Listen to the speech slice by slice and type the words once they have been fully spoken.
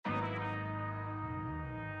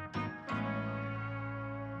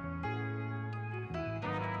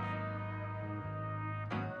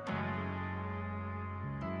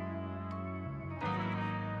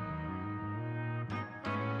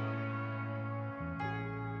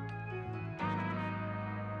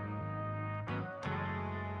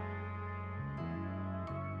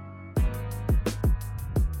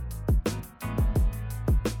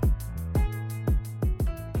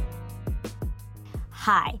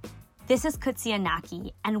Hi, this is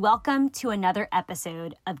Qudsiya and welcome to another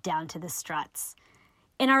episode of Down to the Struts.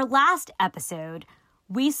 In our last episode,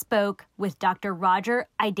 we spoke with Dr. Roger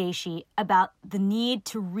Ideshi about the need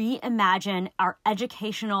to reimagine our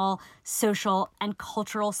educational, social, and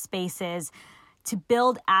cultural spaces to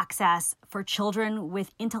build access for children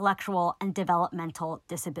with intellectual and developmental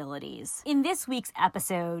disabilities. In this week's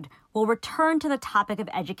episode, we'll return to the topic of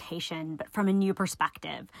education, but from a new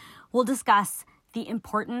perspective. We'll discuss the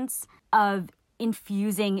importance of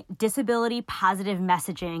infusing disability-positive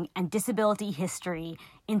messaging and disability history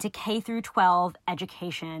into K-12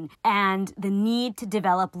 education and the need to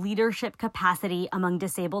develop leadership capacity among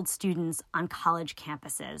disabled students on college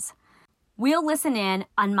campuses. We'll listen in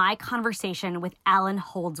on my conversation with Alan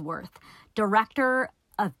Holdsworth, Director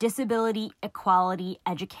of Disability Equality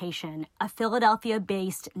Education, a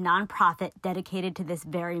Philadelphia-based nonprofit dedicated to this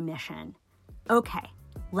very mission. Okay,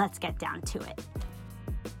 let's get down to it.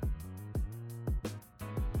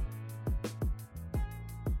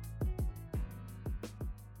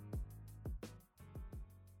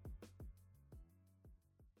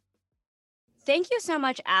 Thank you so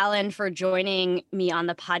much, Alan, for joining me on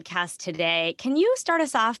the podcast today. Can you start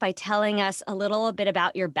us off by telling us a little bit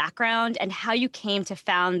about your background and how you came to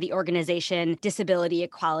found the organization Disability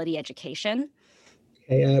Equality Education?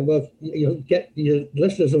 Okay, well, you'll get your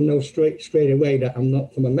listeners will know straight away that I'm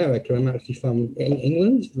not from America. I'm actually from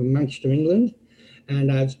England, from Manchester, England,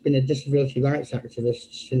 and I've been a disability rights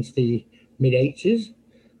activist since the mid-80s,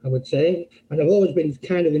 I would say. And I've always been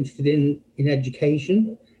kind of interested in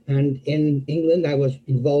education. And in England, I was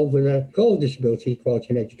involved with a called Disability Equality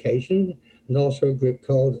and Education, and also a group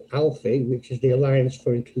called ALFI, which is the Alliance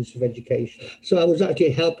for Inclusive Education. So I was actually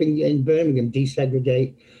helping in Birmingham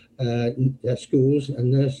desegregate schools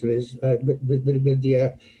and nurseries with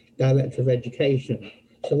the Director of Education.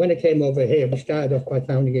 So when I came over here, we started off by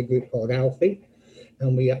founding a group called ALFI,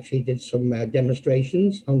 and we actually did some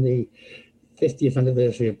demonstrations on the 50th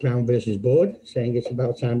anniversary of Brown versus Board, saying it's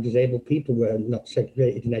about time disabled people were not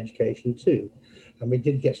segregated in education too. And we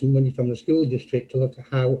did get some money from the school district to look at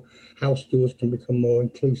how schools can become more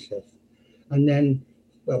inclusive. And then,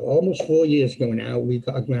 well, almost 4 years ago now, we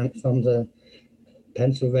got a grant from the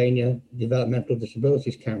Pennsylvania Developmental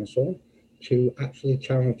Disabilities Council to actually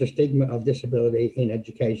challenge the stigma of disability in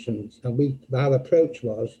education. And our approach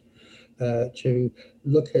was to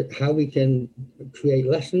look at how we can create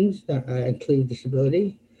lessons that include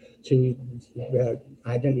disability, to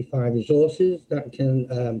identify resources that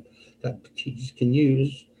teachers can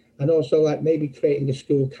use, and also maybe creating a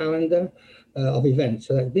school calendar of events.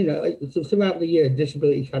 So that, throughout the year,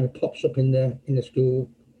 disability kind of pops up in the school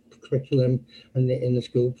curriculum and in the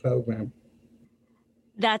school program.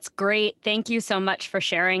 That's great. Thank you so much for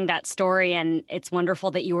sharing that story. And it's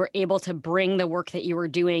wonderful that you were able to bring the work that you were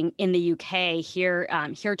doing in the UK here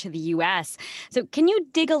to the US. So can you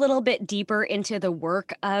dig a little bit deeper into the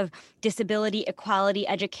work of disability equality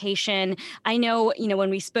education? I know, when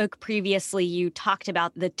we spoke previously, you talked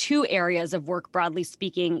about the two areas of work, broadly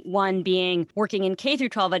speaking, one being working in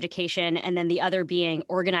K-12 education, and then the other being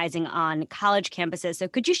organizing on college campuses. So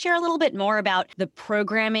could you share a little bit more about the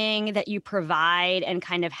programming that you provide and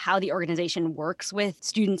kind of how the organization works with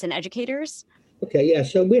students and educators? Okay, yeah.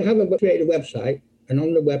 So we have created a website, and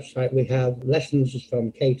on the website we have lessons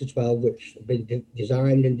from K-12 which have been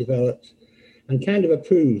designed and developed and kind of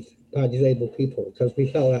approved by disabled people, because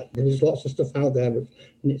we felt that there's lots of stuff out there and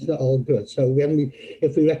it's not all good. So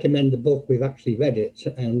if we recommend the book, we've actually read it,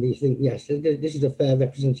 and we think, yes, this is a fair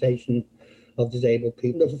representation of disabled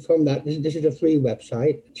people. From that, this is a free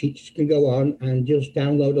website. Teachers can go on and just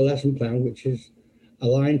download a lesson plan, which is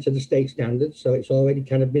aligned to the state standards. So it's already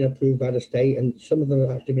kind of been approved by the state, and some of them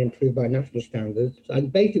have actually been approved by national standards.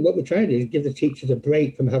 And basically what we're trying to do is give the teachers a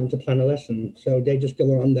break from having to plan a lesson. So they just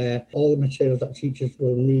go on there. All the materials that teachers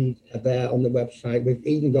will need are there on the website. We've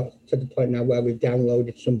even got to the point now where we've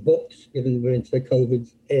downloaded some books, given we're into the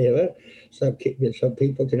COVID era, so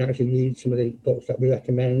people can actually read some of the books that we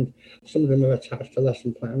recommend. Some of them are attached to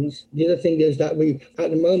lesson plans. The other thing is that at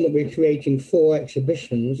the moment, we're creating 4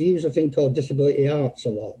 exhibitions. We use a thing called Disability Arts a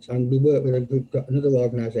lot, and we work with another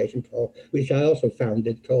organisation which I also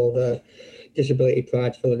founded, called Disability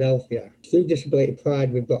Pride Philadelphia. Through Disability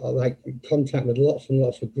Pride, we've got contact with lots and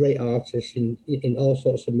lots of great artists in all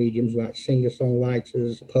sorts of mediums, like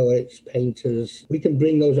singer-songwriters, poets, painters. We can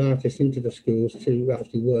bring those artists into the schools to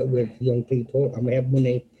actually work with young people, and we have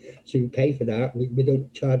money to pay for that. We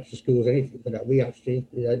don't charge the schools anything for that. We actually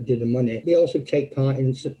do the money. We also take part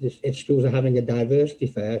in, if schools are having a diversity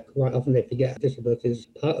fair, quite often they forget disability is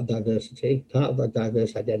part of diversity, part of our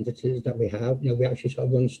diverse identities that we have. We actually sort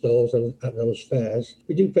of run stalls at those fairs.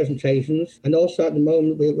 We do presentations, and also at the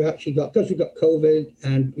moment we actually got, because we've got COVID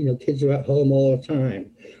and kids are at home all the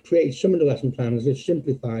time, created some of the lesson plans. We've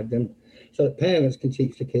simplified them so that parents can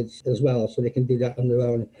teach the kids as well, so they can do that on their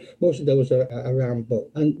own. Most of those are around books.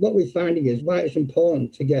 And what we're finding is why it's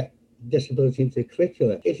important to get disability into the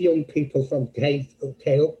curricula. If young people from K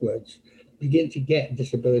upwards begin to get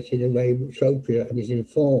disability in a way appropriate and is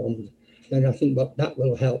informed, then I think that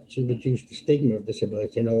will help to reduce the stigma of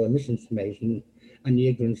disability and all the misinformation and the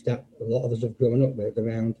ignorance that a lot of us have grown up with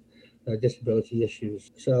around disability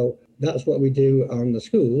issues. So that's what we do on the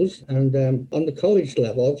schools. And on the college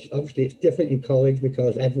level, obviously it's different in college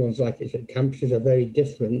because everyone's campuses are very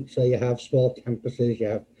different. So you have small campuses, you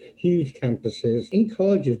have huge campuses. In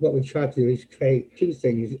colleges, what we try to do is create two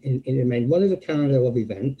things in the main. One is a calendar of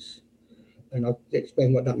events, and I'll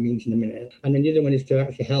explain what that means in a minute. And then the other one is to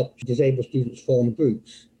actually help disabled students form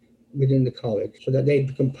groups within the college so that they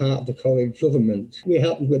become part of the college government. We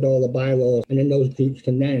help them with all the bylaws, and then those groups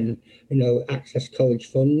can then, access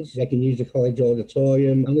college funds. They can use the college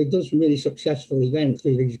auditorium, and we've done some really successful events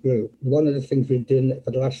through these groups. One of the things we've done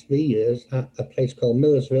for the last 3 years at a place called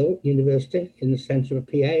Millersville University in the centre of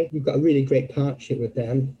PA, we've got a really great partnership with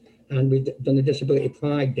them. And we've done the Disability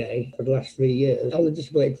Pride Day for the last 3 years. On the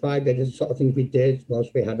Disability Pride Day, the sort of things we did was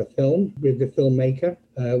we had a film with the filmmaker.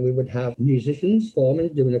 We would have musicians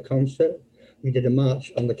performing, doing a concert. We did a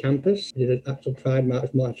march on the campus. We did an actual Pride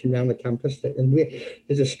march marching around the campus. And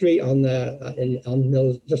there's a street on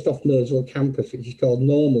Mills, just off Millersville campus, which is called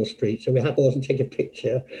Normal Street. So we had to take a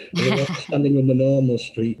picture standing on the Normal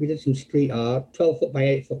Street. We did some street art, 12-foot by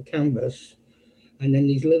 8-foot canvas, and then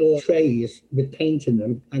these little trays with paint in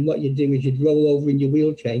them. And what you do is you'd roll over in your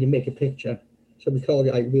wheelchair and you make a picture. So we call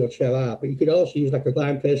it like wheelchair art. But you could also use like a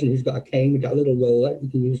blind person who's got a cane with that little roller. You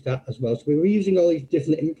can use that as well. So we were using all these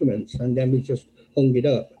different implements, and then we just hung it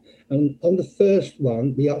up. And on the first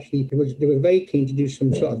one, they were very keen to do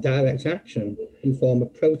some sort of direct action in form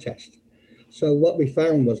of protest. So what we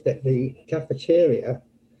found was that the cafeteria,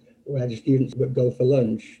 where the students would go for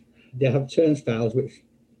lunch, they have turnstiles which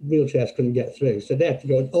wheelchairs couldn't get through. So they had to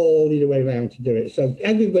go all the way around to do it. So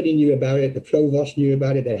everybody knew about it. The provost knew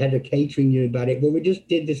about it. The head of catering knew about it. But we just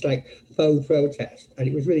did this like faux protest, and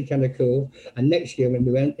it was really kind of cool. And next year when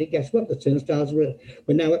we went, guess what? The turnstiles were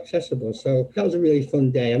now accessible. So that was a really fun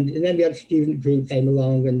day. And then we had student groups came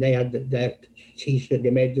along, and they had their T-shirt. They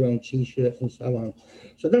made their own T-shirts and so on.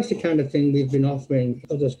 So that's the kind of thing we've been offering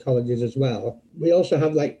other colleges as well. We also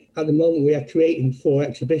have, at the moment, we are creating 4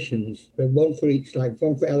 exhibitions, one for each,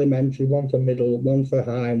 one for elementary, one for middle, one for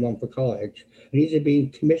high, and one for college. And these are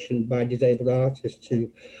being commissioned by disabled artists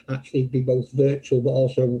to actually be both virtual, but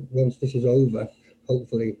also, once this is over,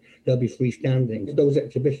 hopefully, they'll be freestanding. Those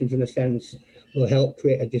exhibitions, in a sense, will help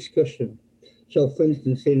create a discussion. So, for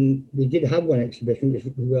instance, we did have one exhibition, which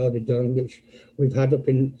we've already done, which we've had up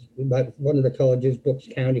in one of the colleges, Bucks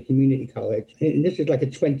County Community College. And this is like a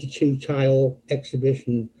 22-tile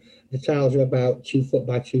exhibition. The tiles are about 2 foot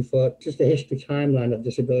by 2 foot, just a history timeline of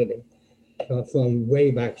disability from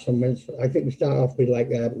way back. I think we start off with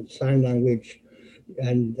sign language,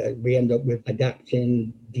 and we end up with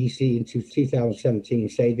adapting DC into 2017,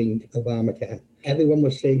 saving Obamacare. Everyone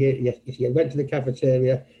was seeing it. If you went to the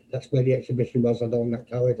cafeteria, that's where the exhibition was along that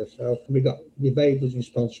corridor. So we got a very good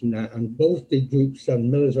response from that. And both the groups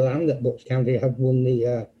on Millersville and at Bucks County have won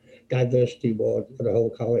the diversity award for the whole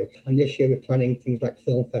college. And this year we're planning things like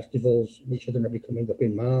film festivals, which are going to be coming up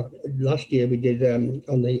in March. Last year we did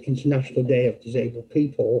on the International Day of Disabled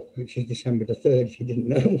People, which is December the 3rd, if you didn't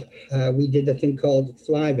know, we did a thing called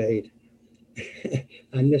Thrive Aid.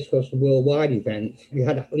 And this was a worldwide event. We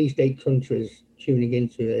had at least 8 countries tuning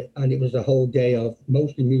into it, and it was a whole day of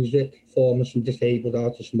mostly music, performers from disabled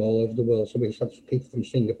artists from all over the world. So we had people from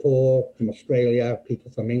Singapore, from Australia, people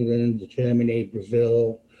from England, Germany,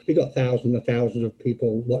 Brazil. We got thousands and thousands of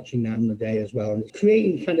people watching that on the day as well. And it's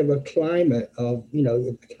creating kind of a climate of,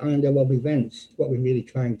 a calendar of events, what we're really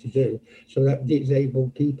trying to do, so that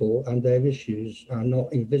disabled people and their issues are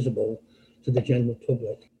not invisible to the general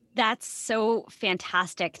public. That's so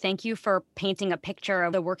fantastic. Thank you for painting a picture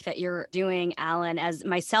of the work that you're doing, Alan. As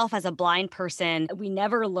myself, as a blind person, we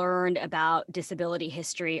never learned about disability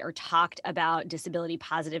history or talked about disability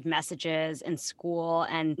positive messages in school.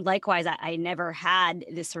 And likewise, I never had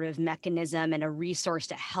this sort of mechanism and a resource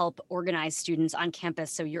to help organize students on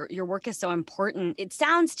campus. So your work is so important. It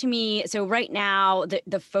sounds to me, so right now,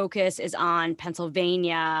 the focus is on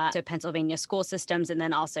Pennsylvania, so Pennsylvania school systems, and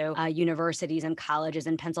then also universities and colleges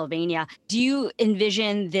in Pennsylvania. Do you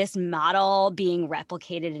envision this model being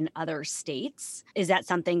replicated in other states? Is that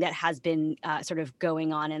something that has been sort of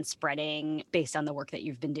going on and spreading based on the work that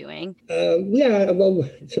you've been doing? Yeah, well,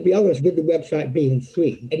 to be honest, with the website being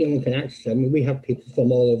free, anyone can access it. I mean, we have people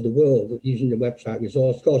from all over the world using the website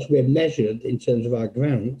resource. Of course, we're measured in terms of our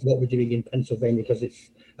grant, what we're doing in Pennsylvania, because it's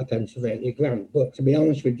a Pennsylvania grant. But to be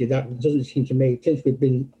honest with you, that doesn't seem to me, since we've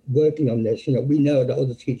been working on this, we know that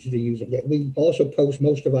other teachers are using it. We also post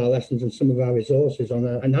most of our lessons and some of our resources on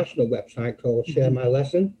a national website called Share My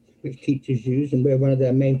Lesson, which teachers use, and we're one of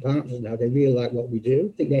their main partners now. They really like what we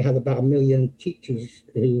do. I think they have about 1 million teachers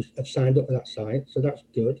who have signed up for that site, so that's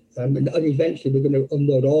good. And eventually we're going to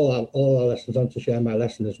upload all our lessons onto Share My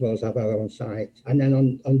Lesson, as well as have our own site. And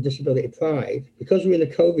then on Disability Pride, because we're in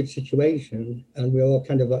a COVID situation and we're all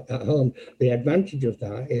kind of at home, the advantage of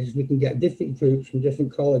that is we can get different groups from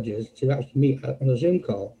different colleges to actually meet on a Zoom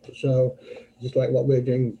call. So just like what we're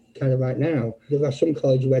doing kind of right now, there are some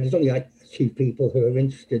colleges where there's only like 2 people who are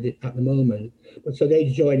interested at the moment, but so they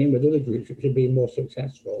join in with other groups which are being more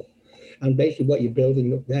successful. And basically what you're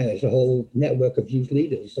building up there is a whole network of youth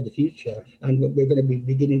leaders for the future. And we're going to be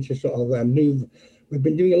beginning to sort of move. We've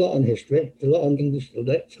been doing a lot on history, a lot on English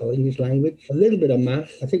lit or English language, a little bit on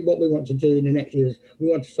math. I think what we want to do in the next year is we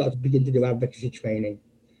want to start to begin to do advocacy training.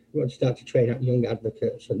 We want to start to train up young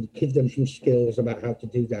advocates and give them some skills about how to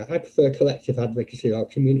do that. I prefer collective advocacy or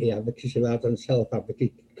community advocacy rather than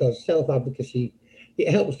self-advocacy, because self-advocacy,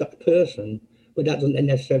 it helps that person, but that doesn't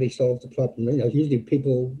necessarily solve the problem. Usually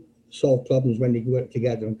people solve problems when they work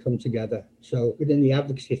together and come together. So within the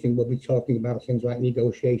advocacy thing, we'll be talking about things like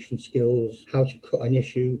negotiation skills, how to cut an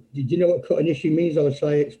issue. Do you know what cut an issue means, or shall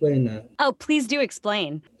I explain that? Oh, please do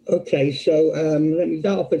explain. Okay, so let me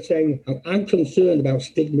start off by saying I'm concerned about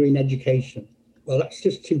stigma in education. Well, that's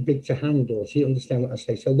just too big to handle. So you understand what I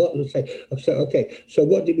say. So what let's say? So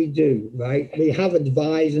what do we do? Right? We have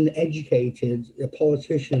advised and educated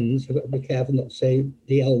politicians. I've got to be careful not to say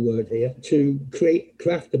the L word here. To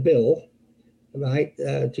craft a bill, right,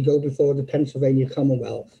 to go before the Pennsylvania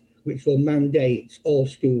Commonwealth, which will mandate all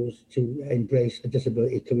schools to embrace a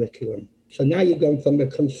disability curriculum. So now you've gone from a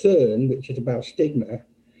concern, which is about stigma,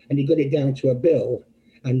 and you got it down to a bill,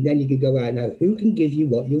 and then you can go out now, who can give you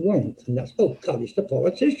what you want? And that's, oh God, it's the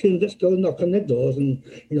politicians. Let's go knock on their doors and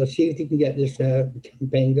see if you can get this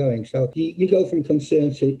campaign going. So you go from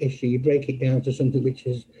concern to issue, you break it down to something which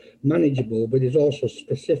is manageable, but is also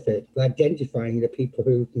specific, identifying the people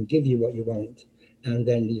who can give you what you want. And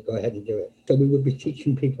then you go ahead and do it. So we would be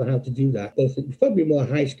teaching people how to do that, both probably more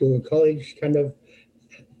high school and college kind of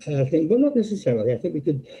thing, but not necessarily. I think we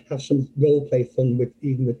could have some role play fun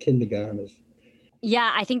even with kindergartners.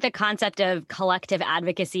 Yeah, I think the concept of collective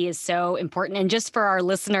advocacy is so important. And just for our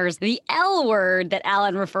listeners, the L word that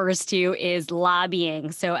Alan refers to is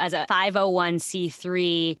lobbying. So as a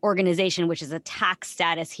 501c3 organization, which is a tax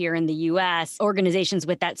status here in the U.S., organizations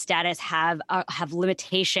with that status have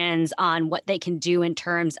limitations on what they can do in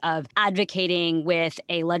terms of advocating with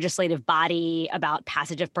a legislative body about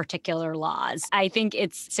passage of particular laws. I think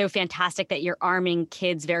it's so fantastic that you're arming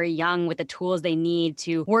kids very young with the tools they need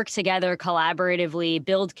to work together collaboratively,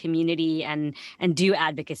 build community, and do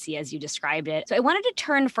advocacy as you described it. So I wanted to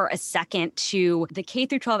turn for a second to the K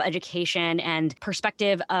through 12 education and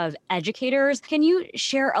perspective of educators. Can you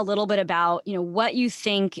share a little bit about, what you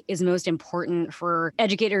think is most important for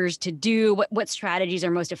educators to do? What strategies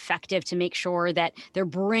are most effective to make sure that they're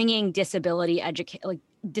bringing disability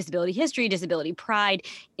history, disability pride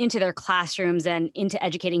into their classrooms and into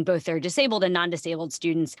educating both their disabled and non-disabled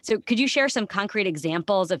students? So could you share some concrete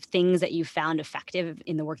examples of things that you've found effective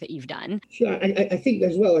in the work that you've done? Sure. I think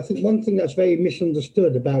as well, I think one thing that's very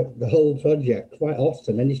misunderstood about the whole project quite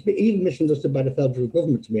often, and it's even misunderstood by the federal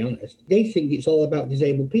government, to be honest, they think it's all about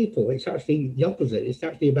disabled people. It's actually the opposite. It's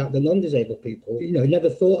actually about the non-disabled people. Never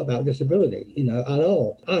thought about disability, at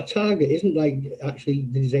all. Our target isn't like actually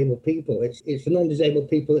the disabled people. It's the non-disabled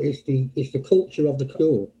people. It's the culture of the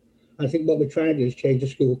school. I think what we're trying to do is change the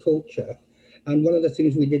school culture. And one of the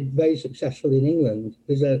things we did very successfully in England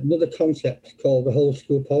is another concept called the whole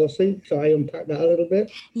school policy. So I unpack that a little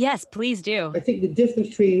bit. Yes, please do. I think the difference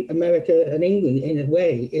between America and England, in a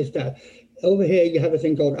way, is that Over here, you have a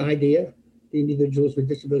thing called IDEA, the Individuals with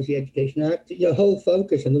Disability Education Act. Your whole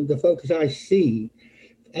focus, and the focus I see,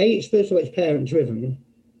 it's first of all, it's parent-driven,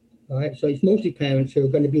 right? So it's mostly parents who are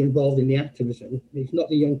going to be involved in the activism. It's not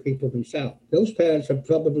the young people themselves. Those parents have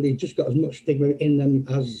probably just got as much stigma in them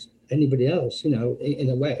as anybody else, in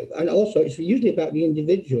a way. And also, it's usually about the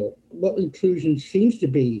individual. What inclusion seems to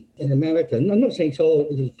be in America, and I'm not saying it's all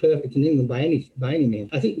perfect in England by any means.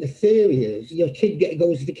 I think the theory is your kid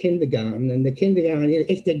goes to kindergarten, and the kindergarten,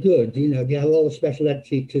 if they're good, they have all the special ed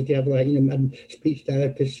teachers, they have speech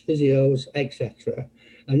therapists, physios, etc.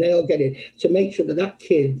 And they all get it to make sure that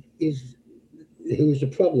kid who is the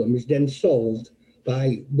problem is then solved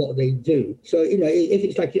by what they do. So, if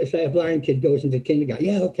it's like, say, a blind kid goes into kindergarten,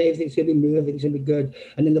 yeah, okay, everything's going to be moving, everything's going to be good.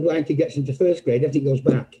 And then the blind kid gets into first grade, everything goes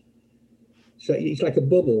back. So it's like a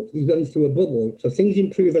bubble. You're going through a bubble. So things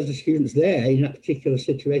improve as the student's there in that particular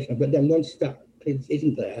situation. But then once that kid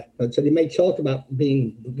isn't there, so they may talk about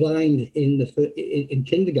being blind in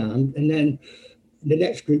kindergarten, and then the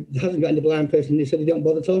next group hasn't got any blind person, so they don't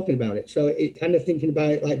bother talking about it. So it kind of thinking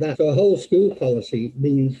about it like that. So a whole school policy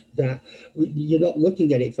means that you're not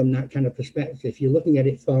looking at it from that kind of perspective. You're looking at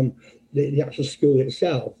it from the actual school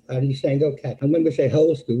itself. And you're saying, okay, and when we say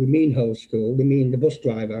whole school, we mean whole school. We mean the bus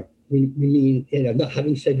driver. We mean, not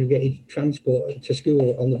having segregated transport to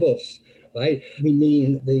school on the bus, right? We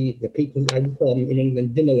mean the people, I would call them in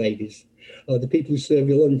England, dinner ladies, or the people who serve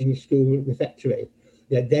your lunch in your school refectory.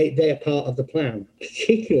 Yeah, they are part of the plan,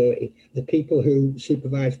 particularly the people who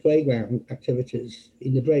supervise playground activities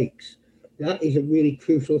in the breaks. That is a really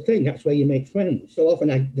crucial thing. That's where you make friends. So often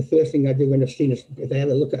the first thing I do when if I have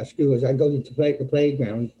a look at a school is I go into the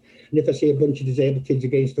playground, and if I see a bunch of disabled kids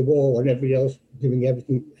against the wall and everybody else doing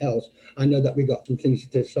everything else, I know that we've got some things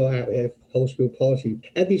to sort out here, whole school policy.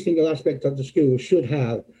 Every single aspect of the school should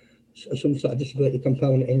have some sort of disability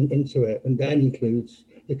component into it, and that includes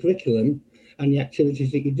the curriculum and the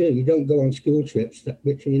activities that you do. You don't go on school trips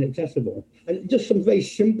which are inaccessible. And just some very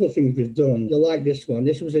simple things we've done. You'll like this one.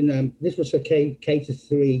 This was for K to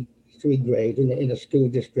 3 grade in a school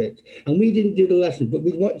district. And we didn't do the lesson, but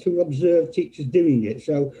we wanted to observe teachers doing it.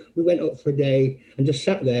 So we went up for a day and just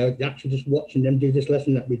sat there, actually just watching them do this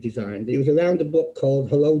lesson that we designed. It was around a book called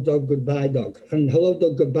Hello Dog, Goodbye Dog. And Hello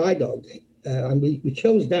Dog, Goodbye Dog. And we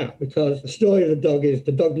chose that because the story of the dog is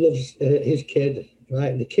the dog loves his kid.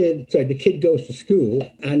 Right, the kid goes to school,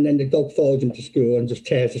 and then the dog follows him to school and just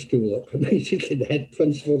tears the school up. Basically, the head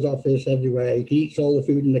principal's office everywhere. He eats all the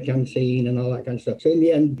food in the canteen and all that kind of stuff. So in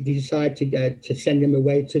the end, he decided to send him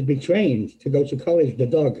away to be trained, to go to college, the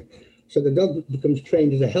dog. So the dog becomes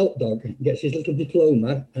trained as a help dog, gets his little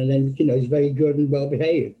diploma, and then, he's very good and well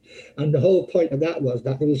behaved. And the whole point of that was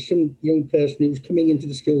that there was some young person who was coming into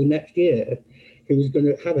the school next year who was going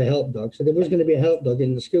to have a help dog. So there was going to be a help dog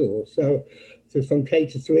in the school. So from K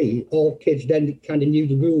to 3, all kids then kind of knew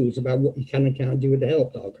the rules about what you can and can't do with the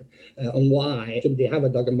help dog, and why somebody have a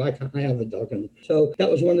dog and why can't I have a dog. And so that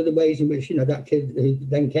was one of the ways in which, that kid who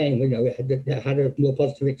then came, had a more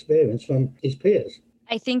positive experience from his peers.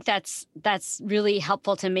 I think that's really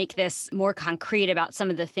helpful to make this more concrete about some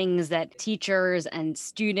of the things that teachers and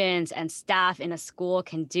students and staff in a school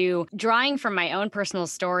can do. Drawing from my own personal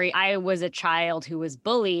story, I was a child who was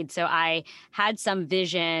bullied, so I had some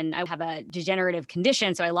vision. I have a degenerative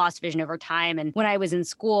condition, so I lost vision over time. And when I was in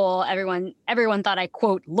school, everyone thought I,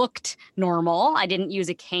 quote, looked normal. I didn't use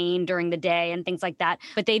a cane during the day and things like that,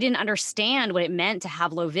 but they didn't understand what it meant to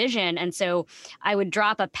have low vision. And so I would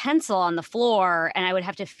drop a pencil on the floor and I would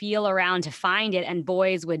have to feel around to find it, and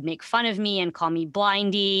boys would make fun of me and call me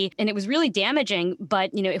blindy, and it was really damaging. But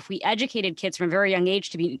if we educated kids from a very young age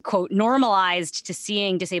to be, quote, normalized to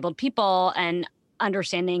seeing disabled people and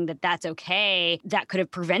understanding that that's okay, that could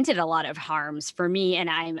have prevented a lot of harms for me.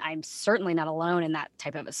 And I'm certainly not alone in that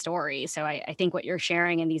type of a story. So I think what you're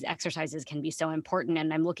sharing in these exercises can be so important.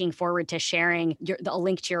 And I'm looking forward to sharing a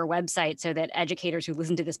link to your website so that educators who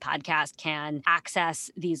listen to this podcast can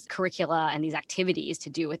access these curricula and these activities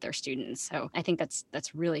to do with their students. So I think that's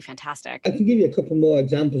really fantastic. I can give you a couple more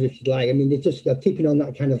examples if you'd like. I mean, it's just keeping on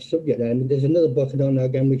that kind of subject there. I mean, there's another book, I don't know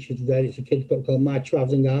again which is read. It's a kid's book called My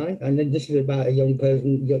Travelling Eye. And then this is about a young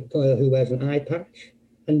person who wears an eye patch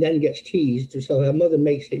and then gets teased. So her mother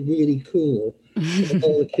makes it really cool.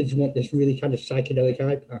 All the kids want this really kind of psychedelic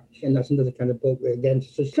eye patch. And that's another kind of book, again,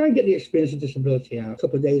 to try and get the experience of disability out. A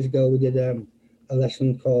couple of days ago, we did a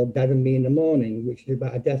lesson called Dad and Me in the Morning, which is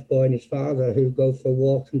about a deaf boy and his father who go for a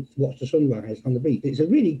walk and watch the sunrise on the beach. It's a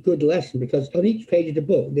really good lesson because on each page of the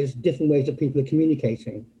book, there's different ways that people are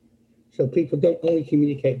communicating. So people don't only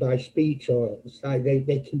communicate by speech or sight,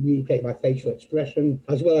 they communicate by facial expression,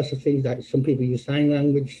 as well as the things like some people use sign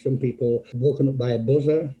language, some people are woken up by a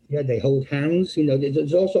buzzer, yeah, they hold hands,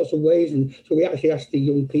 there's all sorts of ways. And so we actually asked the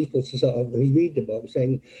young people to sort of read the book,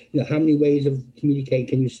 saying, how many ways of communicating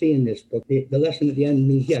can you see in this book? The lesson at the end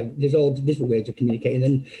means, yeah, there's all different ways of communicating,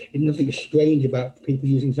 and nothing strange about people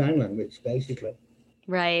using sign language, basically.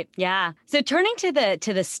 Right. Yeah. So turning to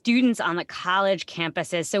the students on the college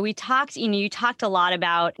campuses. So we talked, you talked a lot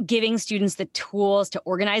about giving students the tools to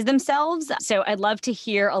organize themselves. So I'd love to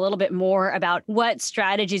hear a little bit more about what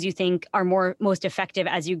strategies you think are most effective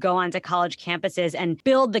as you go onto college campuses and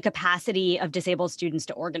build the capacity of disabled students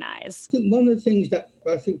to organize. One of the things that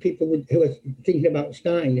I think people who are thinking about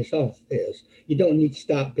starting this off is you don't need to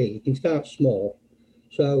start big. You can start small.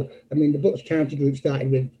 So, the Bucks County group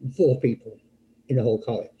started with 4 people in the whole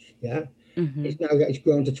college, yeah? Mm-hmm. It's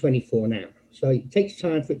grown to 24 now. So it takes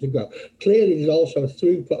time for it to grow. Clearly, there's also a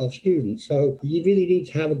throughput of students. So you really need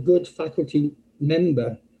to have a good faculty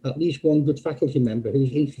member, at least one good faculty member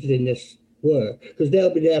who's interested in this work, because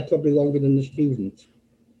they'll be there probably longer than the students.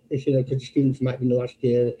 Because the students might be in the last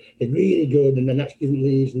year, they're really good, and then that student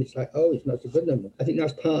leaves, and it's like, oh, it's not so good number. I think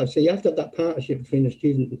that's part of, so you have to have that partnership between the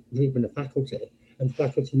student group and the faculty, and the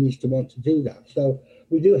faculty needs to want to do that. So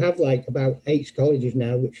we do have about 8 colleges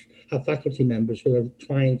now which have faculty members who are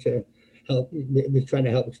trying to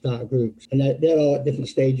help start groups, and they're all at different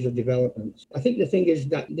stages of development. I think the thing is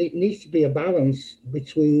that there needs to be a balance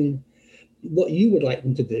between what you would like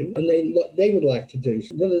them to do and what they would like to do.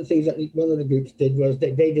 So one of the things that one of the groups did was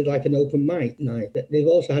they did an open mic night. They've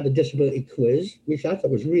also had a disability quiz, which I thought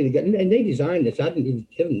was really good. And they designed this. I didn't even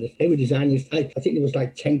give them this. They were designing this. I think there was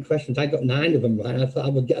 10 questions. I got 9 of them right. I thought I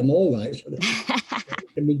would get them all right.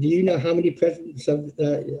 Do you know how many presidents of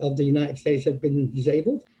the United States have been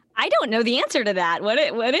disabled? I don't know the answer to that. What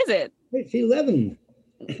is it? It's 11.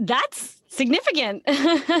 That's significant.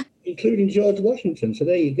 Including George Washington. So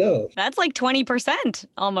there you go. That's 20%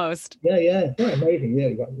 almost. Yeah. Quite amazing,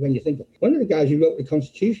 really, when you think of it. One of the guys who wrote the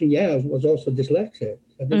Constitution, was also dyslexic.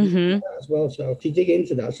 As well, so to dig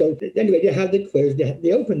into that. So anyway, they had the quiz.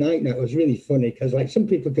 The open night night was really funny because some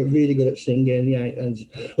people get really good at singing, and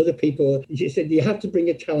other people. She said you have to bring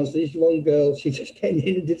a talent. So this one girl, she's just getting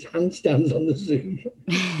in and did handstands on the Zoom.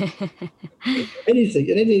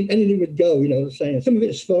 anything would go, saying some of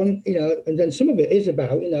it's fun, and then some of it is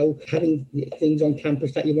about having things on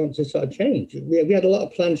campus that you want to sort of change. We had a lot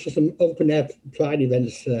of plans for some open air Pride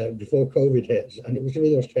events before COVID hit, and it was a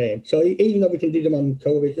real shame. So even though we can do them on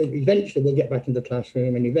COVID, eventually we'll get back in the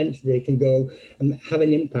classroom, and eventually they can go and have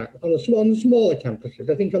an impact on the smaller campuses.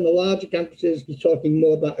 I think on the larger campuses, you're talking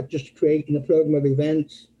more about just creating a program of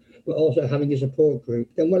events, but also having a support group.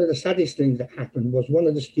 Then one of the saddest things that happened was one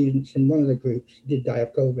of the students in one of the groups did die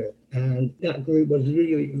of COVID. And that group was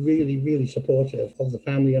really, really, really supportive of the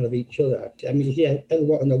family and of each other. If you ever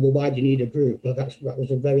want to know, why do you need a group? Well, that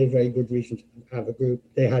was a very, very good reason to have a group.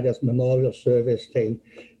 They had a memorial service.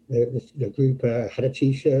 The group had a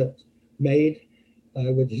T-shirt made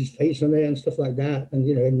with his face on it and stuff like that, and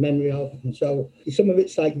in memory of. And so some of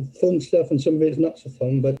it's fun stuff, and some of it's not so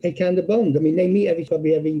fun, but they kind of bond. They meet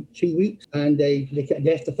probably every 2 weeks, and they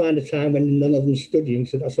have to find a time when none of them's studying.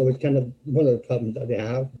 So that's always kind of one of the problems that they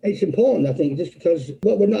have. It's important, I think, just because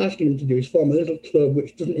what we're not asking them to do is form a little club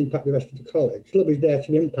which doesn't impact the rest of the college. The club is there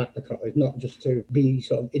to impact the college, not just to be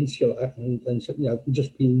sort of insular and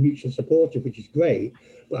just being mutually supportive, which is great.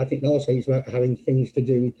 But I think also it's about having things to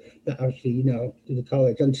do that actually, to the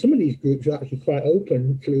college. And some of these groups are actually quite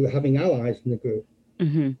open to having allies in the group.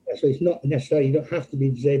 Mm-hmm. So it's not necessarily, you don't have to be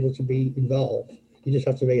disabled to be involved. You just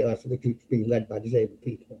have to realize that the group's being led by disabled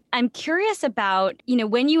people. I'm curious about,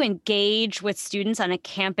 when you engage with students on a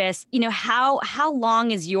campus, how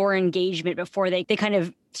long is your engagement before they kind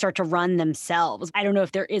of start to run themselves? I don't know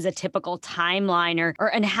if there is a typical timeline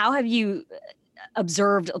and how have you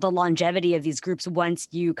observed the longevity of these groups once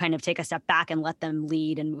you kind of take a step back and let them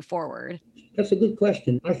lead and move forward? That's a good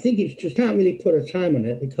question. I think you just can't really put a time on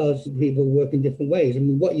it because people work in different ways.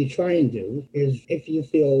 What you try and do is if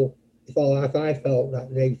I felt that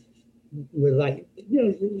they were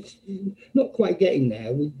not quite getting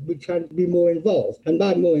there, we try to be more involved. And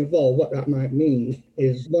by more involved, what that might mean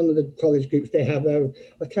is one of the college groups, they have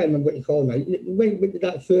I can't remember what you call them. When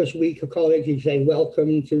that first week of college, you say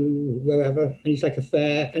welcome to wherever, and it's like a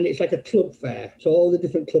fair, and it's like a club fair. So all the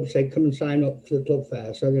different clubs say come and sign up for the club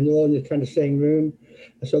fair. So then they're all in the kind of same room.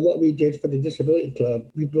 So what we did for the Disability Club,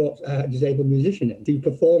 we brought a disabled musician in to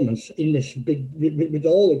performance in this big, with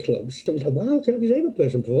all the clubs. So it was like, wow, it's a disabled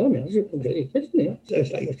person performing. That's really, isn't it? So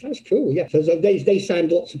it's like, that's cool, yeah. So they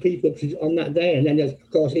signed lots of people up on that day. And then,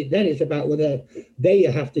 of course, then it's about whether they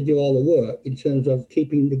have to do all the work in terms of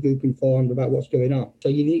keeping the group informed about what's going on. So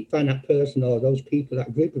you need to find that person or those people,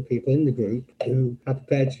 that group of people in the group who are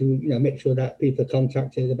prepared to, make sure that people are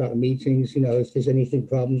contacted about the meetings, if there's anything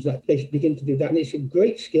problems, that they should begin to do that. And it's a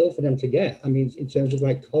great skill for them to get. I mean, in terms of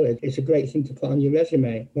like college, it's a great thing to put on your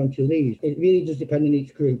resume once you leave. It really does depend on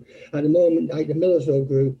each group. At the moment, like the Millersville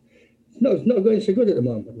group, no, it's not going so good at the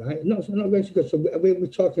moment, right? No, it's not going so good. So we're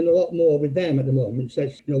talking a lot more with them at the moment. So,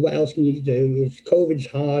 what else can you do? COVID's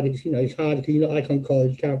hard. It's hard because you're not like on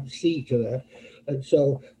college, you can't see each other. And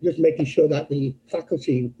so just making sure that the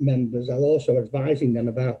faculty members are also advising them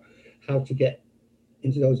about how to get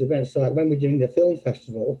into those events. So like when we're doing the film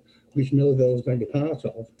festival, which Millville is going to be part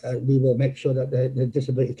of, we will make sure that the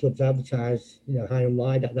disability clubs advertise, high and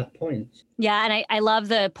wide at that point. Yeah, and I love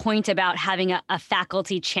the point about having a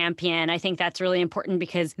faculty champion. I think that's really important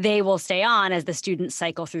because they will stay on as the students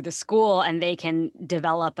cycle through the school and they can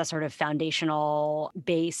develop a sort of foundational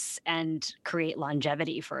base and create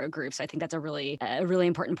longevity for a group. So I think that's a really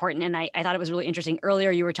important point. And I thought it was really interesting. Earlier,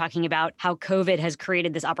 you were talking about how COVID has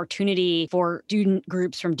created this opportunity for student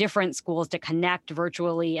groups from different schools to connect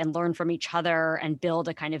virtually and learn from each other and build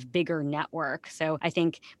a kind of bigger network. So I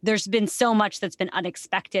think there's been so much that's been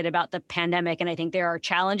unexpected about the pandemic. And I think there are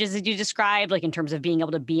challenges that you described, like in terms of being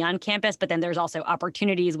able to be on campus, but then there's also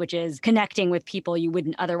opportunities, which is connecting with people you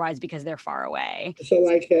wouldn't otherwise because they're far away. So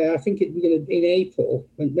I think we're going to, in April,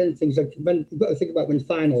 when things like, you've got to think about when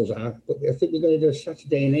finals are, but I think we're going to do a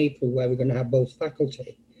Saturday in April where we're going to have both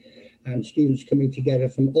faculty and students coming together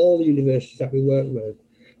from all the universities that we work with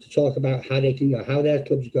to talk about how they can, how their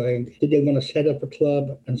club's going, do they want to set up a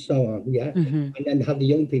club and so on, yeah? Mm-hmm. And then have the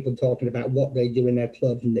young people talking about what they do in their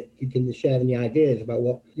clubs and you can share any ideas about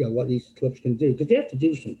what these clubs can do, because they have to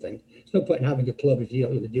do something. There's no point in having a club if you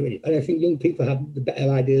don't really do anything. And I think young people have the better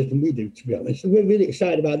ideas than we do, to be honest. So we're really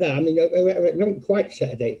excited about that. I mean, I haven't quite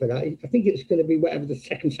set a date for that. I think it's going to be whatever the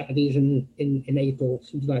second Saturdays in April,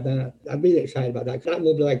 something like that. I'm really excited about that. That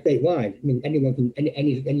will be like statewide. I mean, anyone can,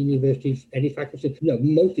 any universities, any faculty,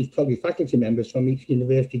 most is probably faculty members from each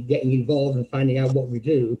university getting involved and finding out what we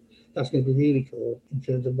do. That's going to be really cool in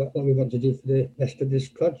terms of what we want to do for the rest of this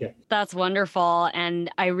project. That's wonderful. And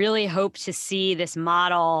I really hope to see this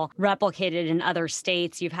model replicated in other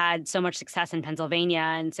states. You've had so much success in Pennsylvania,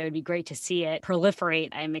 and so it'd be great to see it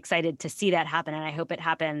proliferate. I'm excited to see that happen, and I hope it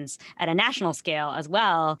happens at a national scale as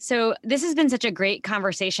well. So this has been such a great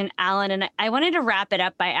conversation, Alan, and I wanted to wrap it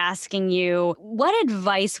up by asking you, what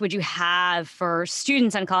advice would you have for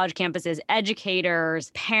students on college campuses, educators,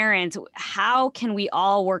 parents? How can we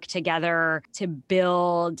all work together to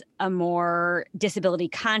build a more disability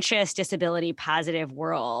conscious, disability positive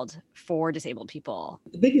world for disabled people?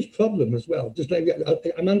 The biggest problem as well, just like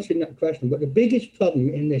I'm answering that question, but the biggest problem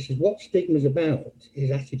in this is what stigma is about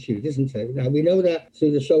is attitude, isn't it? Now, we know that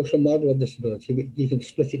through the social model of disability, you can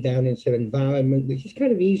split it down into environment, which is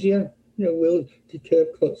kind of easier. Curb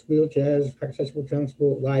cuts, wheelchairs, accessible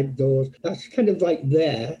transport, wide doors. That's kind of like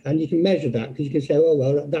there, and you can measure that because you can say, oh,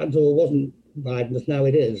 well, that door wasn't wide enough, now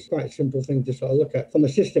it is. Quite a simple thing to sort of look at. From a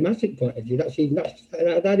systematic point of view,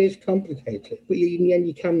 that is complicated. But in the end,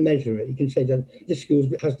 you can measure it. You can say that this school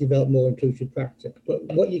has developed more inclusive practice. But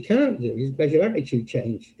what you can't do is measure attitude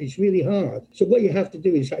change. It's really hard. So what you have to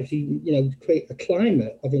do is actually, create a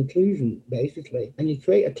climate of inclusion, basically. And you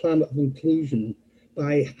create a climate of inclusion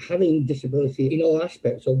by having disability in all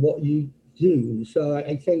aspects of what you do. So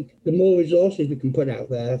I think the more resources we can put out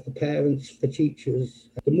there for parents, for teachers,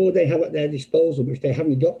 the more they have at their disposal, which they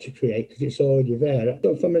haven't got to create because it's already there.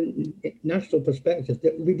 So from a national perspective,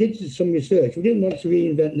 we did some research. We didn't want to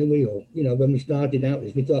reinvent the wheel. When we started out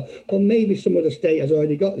this, we thought, well, maybe some other state has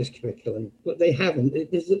already got this curriculum, but they haven't.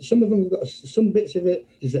 Some of them have got some bits of it.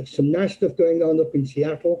 There's some nice stuff going on up in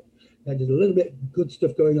Seattle. There's a little bit good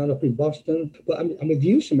stuff going on up in Boston, but we've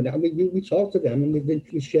used some of that. We talked to them and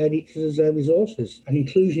we've shared each other's resources. An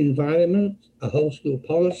inclusion environment, a whole school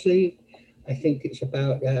policy. I think it's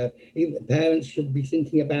about parents should be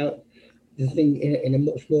thinking about the thing in a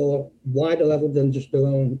much more wider level than just their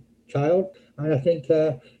own child. And I think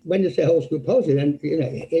when they say whole school policy, then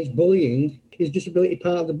is bullying, is disability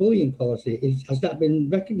part of the bullying policy? Has that been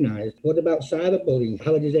recognised? What about cyberbullying?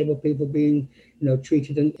 How are disabled people being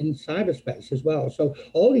treated in cyberspace as well? So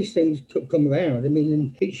all these things come around. I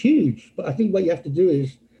mean, it's huge. But I think what you have to do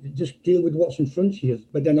is just deal with what's in front of you,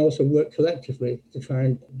 but then also work collectively to try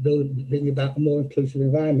and bring about a more inclusive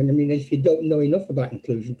environment. I mean, if you don't know enough about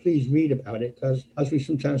inclusion, please read about it, because as we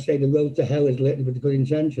sometimes say, the road to hell is littered with good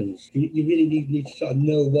intentions. You really need to sort of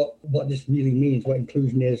know what this really means, what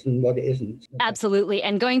inclusion is and what it isn't. Absolutely.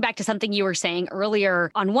 And going back to something you were saying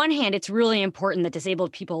earlier, on one hand, it's really important that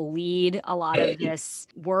disabled people lead a lot of this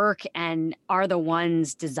work and are the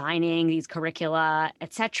ones designing these curricula,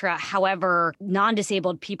 etc. However,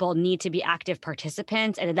 non-disabled people need to be active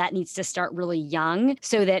participants, and that needs to start really young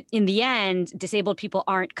so that in the end, disabled people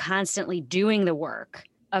aren't constantly doing the work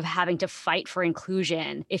of having to fight for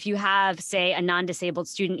inclusion. If you have, say, a non-disabled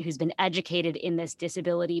student who's been educated in this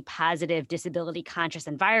disability positive, disability conscious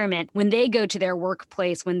environment, when they go to their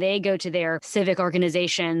workplace, when they go to their civic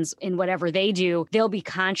organizations, in whatever they do, they'll be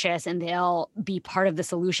conscious and they'll be part of the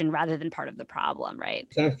solution rather than part of the problem, right?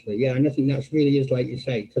 Exactly, yeah. And I think that's really is like you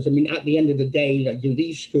say, because I mean, at the end of the day, you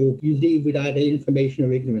leave school, you leave with either information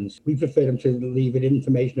or ignorance. We prefer them to leave with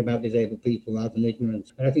information about disabled people rather than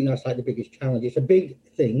ignorance. And I think that's like the biggest challenge. It's a big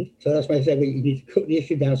thing. So that's why I said we need to cut the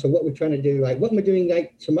issue down. So what we're trying to do, like what am I doing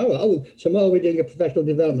like tomorrow? Oh, tomorrow we're doing a professional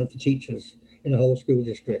development for teachers in the whole school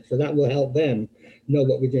district. So that will help them know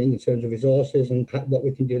what we're doing in terms of resources and what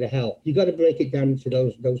we can do to help. You've got to break it down into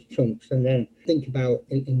those chunks and then think about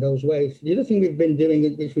in those ways. The other thing we've been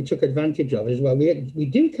doing, which we took advantage of as well, we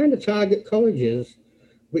do kind of target colleges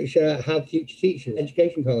which have future teachers,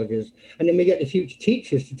 education colleges, and then we get the future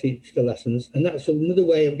teachers to teach the lessons. And that's another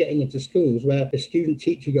way of getting into schools where the student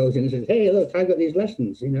teacher goes in and says, hey, look, I got these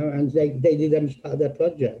lessons, and they do them as part of their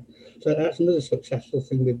project. So that's another successful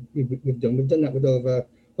thing we've done. We've done that with over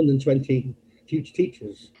 120 future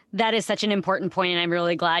teachers. That is such an important point, and I'm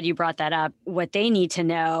really glad you brought that up. What they need to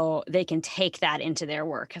know, they can take that into their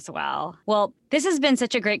work as well. Well, this has been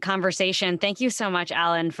such a great conversation. Thank you so much,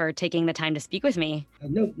 Alan, for taking the time to speak with me.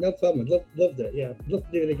 No problem. Loved it. Yeah, love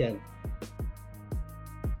to do it again.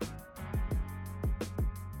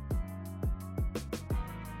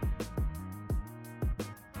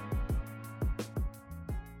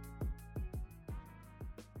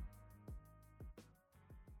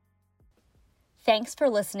 Thanks for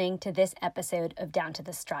listening to this episode of Down to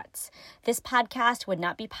the Struts. This podcast would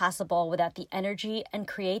not be possible without the energy and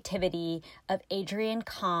creativity of Adrienne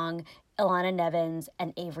Kong, Ilana Nevins,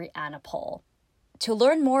 and Avery Anapol. To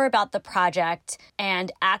learn more about the project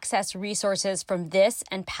and access resources from this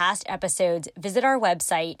and past episodes, visit our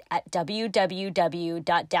website at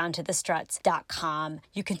www.downtothestruts.com.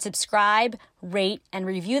 You can subscribe, rate, and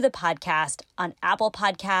review the podcast on Apple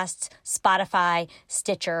Podcasts, Spotify,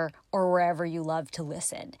 Stitcher, or wherever you love to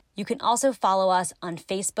listen. You can also follow us on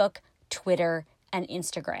Facebook, Twitter, and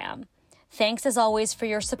Instagram. Thanks as always for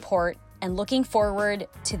your support, and looking forward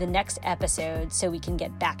to the next episode so we can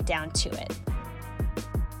get back down to it.